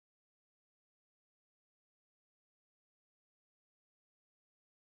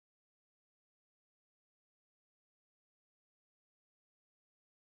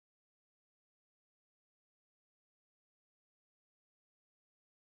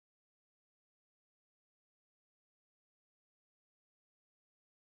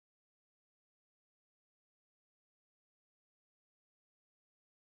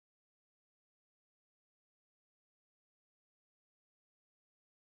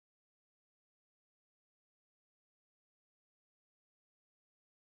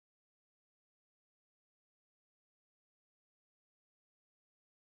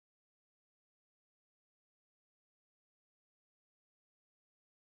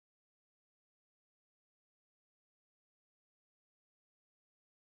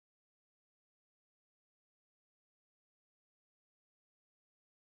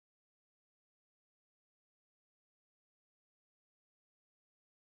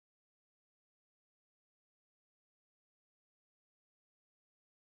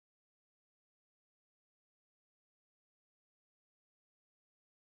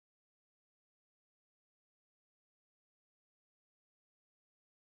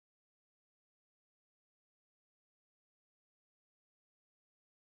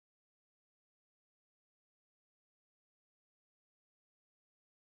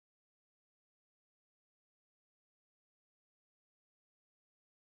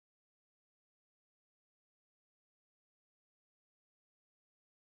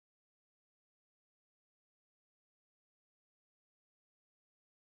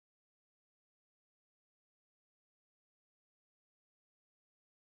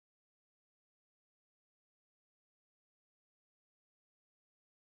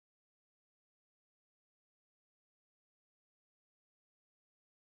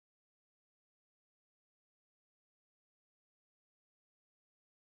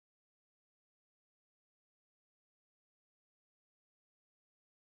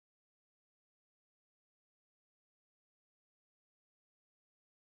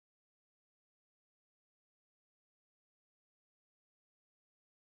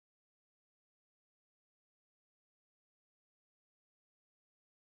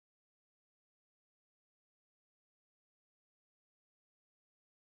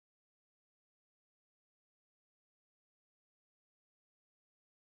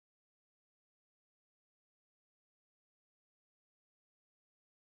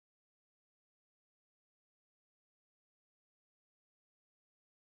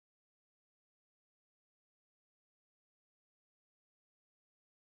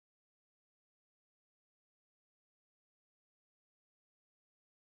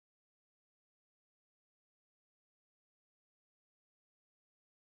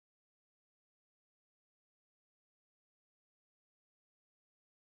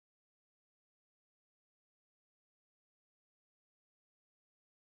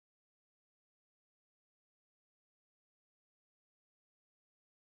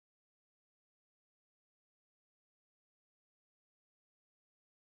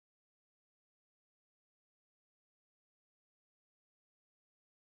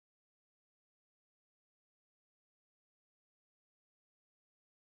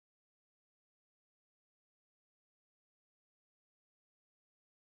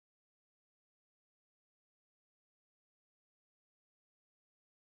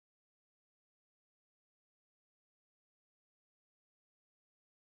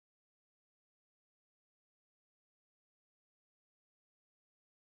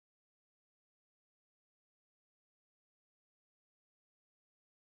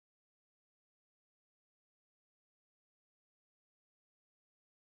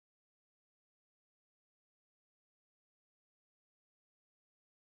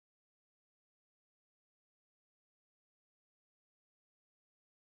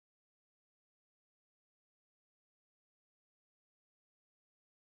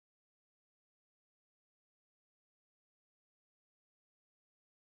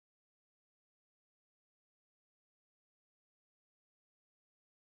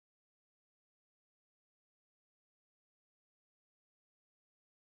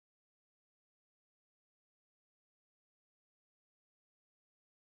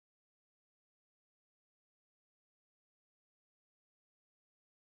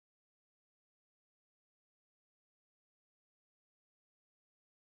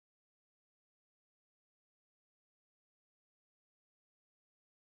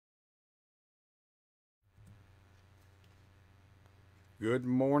Good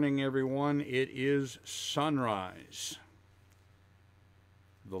morning, everyone. It is sunrise.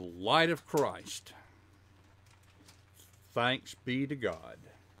 The light of Christ. Thanks be to God.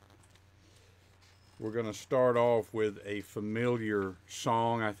 We're going to start off with a familiar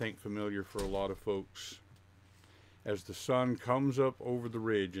song, I think familiar for a lot of folks. As the sun comes up over the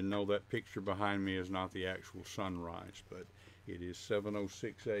ridge, and no, that picture behind me is not the actual sunrise, but it is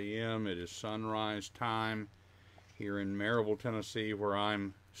 7:06 a.m. It is sunrise time here in Maryville, Tennessee, where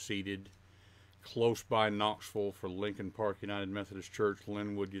I'm seated, close by Knoxville for Lincoln Park United Methodist Church,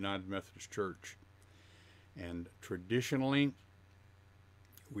 Lynnwood United Methodist Church. And traditionally,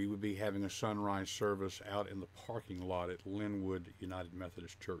 we would be having a sunrise service out in the parking lot at Lynnwood United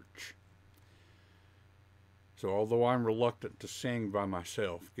Methodist Church. So although I'm reluctant to sing by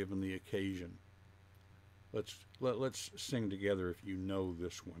myself, given the occasion, let's sing together if you know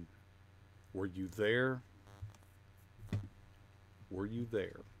this one. Were you there? Were you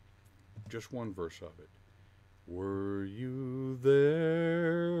there? Just one verse of it. Were you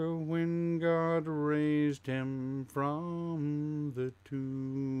there when God raised him from the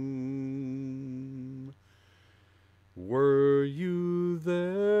tomb? Were you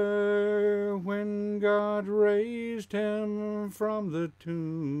there when God raised him from the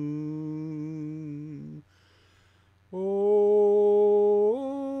tomb? Oh,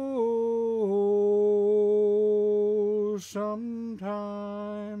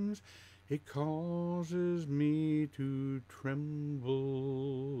 sometimes it causes me to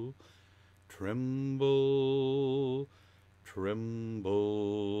tremble, tremble, tremble.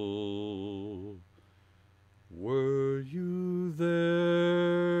 Were you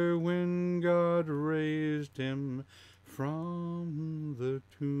there when God raised him from the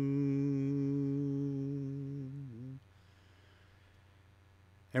tomb?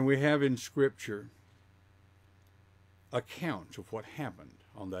 And we have in Scripture accounts of what happened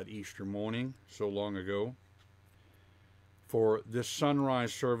on that Easter morning so long ago. For this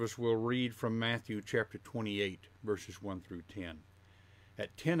sunrise service, we'll read from Matthew chapter 28, verses 1 through 10.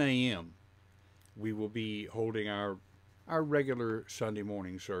 At 10 a.m., we will be holding our regular Sunday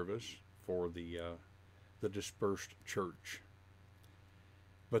morning service for the dispersed church.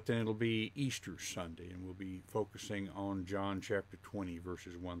 But then it'll be Easter Sunday, and we'll be focusing on John chapter 20,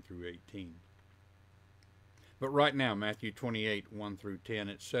 verses 1 through 18. But right now, Matthew 28, 1 through 10,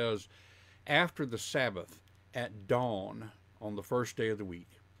 it says, after the Sabbath, at dawn on the first day of the week,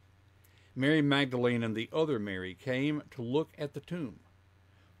 Mary Magdalene and the other Mary came to look at the tomb.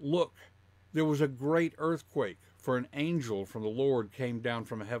 Look, there was a great earthquake, for an angel from the Lord came down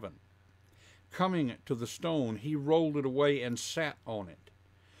from heaven. Coming to the stone, he rolled it away and sat on it.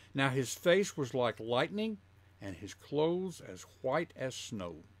 Now his face was like lightning, and his clothes as white as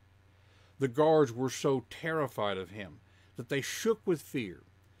snow. The guards were so terrified of him that they shook with fear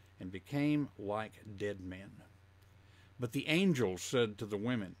and became like dead men. But the angel said to the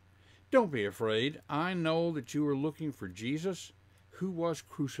women, "Don't be afraid. I know that you are looking for Jesus, who was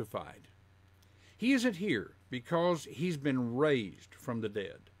crucified. He isn't here because he's been raised from the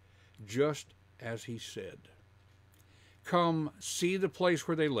dead, just as he said. Come, see the place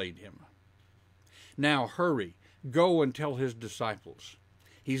where they laid him. Now hurry, go and tell his disciples.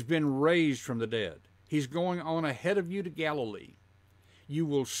 He's been raised from the dead. He's going on ahead of you to Galilee. You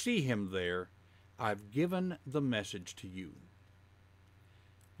will see him there. I've given the message to you."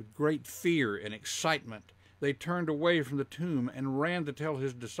 With great fear and excitement, they turned away from the tomb and ran to tell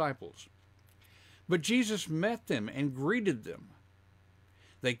his disciples. But Jesus met them and greeted them.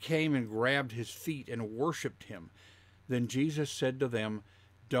 They came and grabbed his feet and worshipped him. Then Jesus said to them,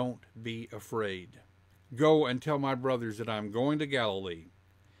 "Don't be afraid. Go and tell my brothers that I'm going to Galilee.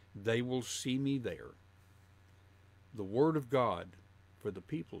 They will see me there." The word of God for the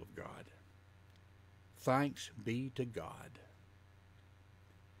people of God. Thanks be to God.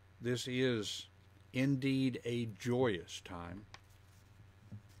 This is indeed a joyous time.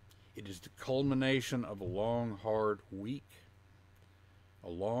 It is the culmination of a long, hard week, a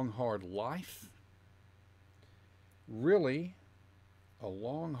long, hard life, really a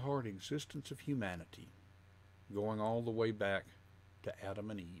long, hard existence of humanity, going all the way back to Adam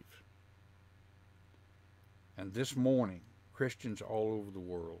and Eve. And this morning, Christians all over the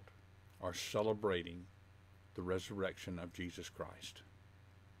world are celebrating the resurrection of Jesus Christ.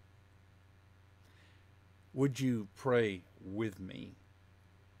 Would you pray with me?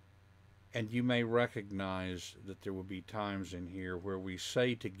 And you may recognize that there will be times in here where we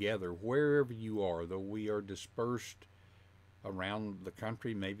say together, wherever you are, though we are dispersed around the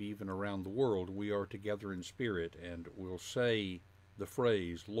country, maybe even around the world, we are together in spirit, and we'll say the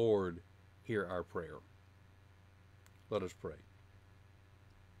phrase, "Lord, hear our prayer." Let us pray.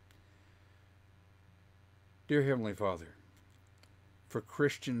 Dear Heavenly Father, for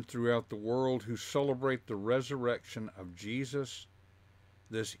Christians throughout the world who celebrate the resurrection of Jesus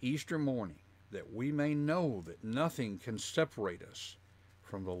this Easter morning, that we may know that nothing can separate us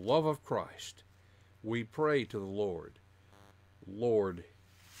from the love of Christ, we pray to the Lord. Lord,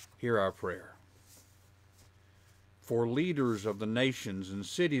 hear our prayer. For leaders of the nations and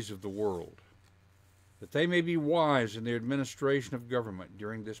cities of the world, that they may be wise in their administration of government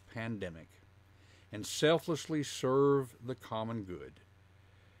during this pandemic and selflessly serve the common good,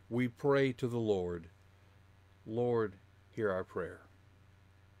 we pray to the Lord. Lord, hear our prayer.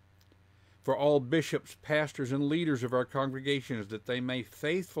 For all bishops, pastors, and leaders of our congregations, that they may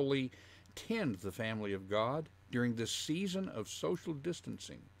faithfully tend the family of God during this season of social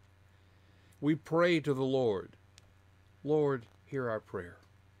distancing, we pray to the Lord. Lord, hear our prayer.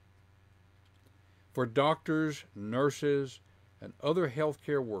 For doctors, nurses, and other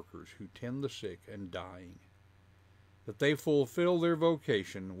healthcare workers who tend the sick and dying, that they fulfill their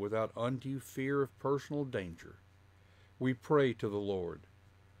vocation without undue fear of personal danger, we pray to the Lord.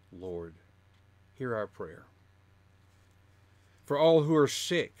 Lord, hear our prayer. For all who are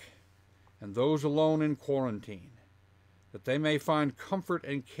sick and those alone in quarantine, that they may find comfort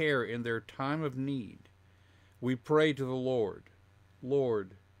and care in their time of need, we pray to the Lord.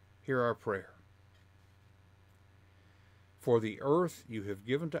 Lord, hear our prayer. For the earth you have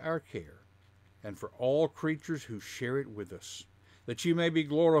given to our care, and for all creatures who share it with us, that you may be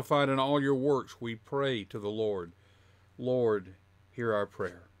glorified in all your works, we pray to the Lord. Lord, hear our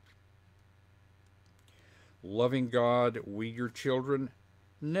prayer. Loving God, we, your children,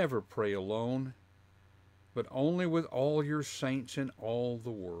 never pray alone, but only with all your saints in all the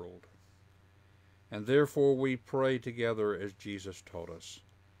world. And therefore we pray together as Jesus taught us.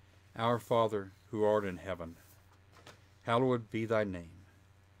 Our Father, who art in heaven, hallowed be thy name.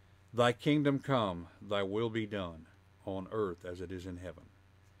 Thy kingdom come, thy will be done, on earth as it is in heaven.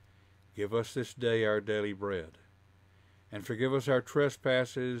 Give us this day our daily bread, and forgive us our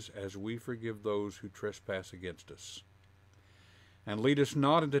trespasses as we forgive those who trespass against us. And lead us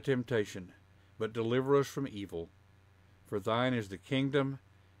not into temptation, but deliver us from evil. For thine is the kingdom,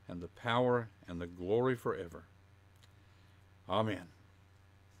 and the power, and the glory forever. Amen.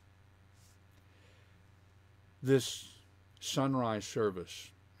 This sunrise service,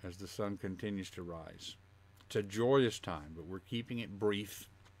 as the sun continues to rise, it's a joyous time, but we're keeping it brief.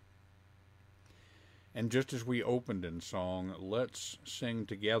 And just as we opened in song, let's sing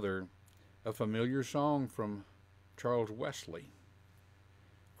together a familiar song from Charles Wesley.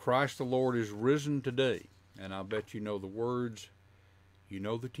 Christ the Lord is risen today, and I'll bet you know the words, you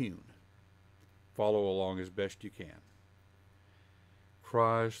know the tune. Follow along as best you can.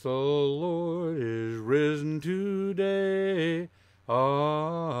 Christ the Lord is risen today, Alleluia.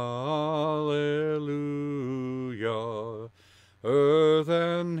 Earth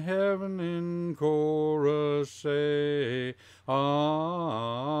and heaven in chorus say, Alleluia.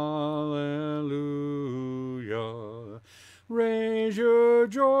 Raise your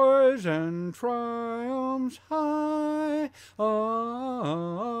joys and triumphs high,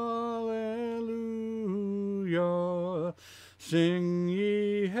 Alleluia. Sing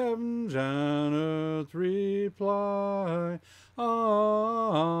ye heavens and earth reply, Alleluia.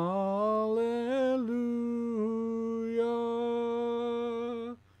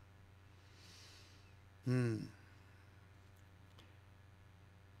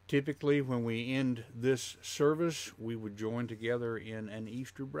 Typically, when we end this service, we would join together in an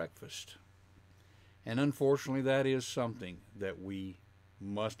Easter breakfast. And unfortunately, that is something that we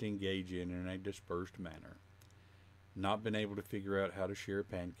must engage in a dispersed manner. Not been able to figure out how to share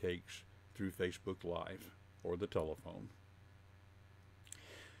pancakes through Facebook Live or the telephone.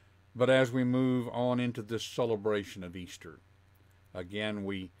 But as we move on into this celebration of Easter, again,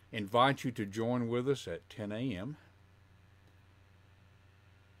 we invite you to join with us at 10 a.m.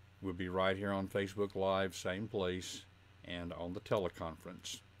 We'll be right here on Facebook Live, same place, and on the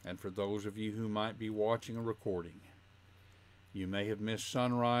teleconference. And for those of you who might be watching a recording, you may have missed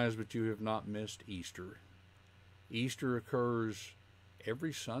sunrise, but you have not missed Easter. Easter occurs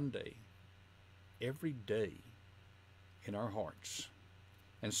every Sunday, every day in our hearts.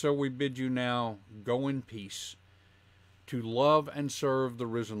 And so we bid you now go in peace to love and serve the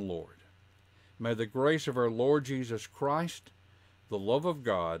risen Lord. May the grace of our Lord Jesus Christ, the love of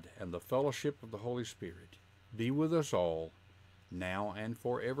God, and the fellowship of the Holy Spirit be with us all, now and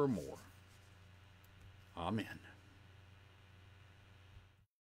forevermore. Amen.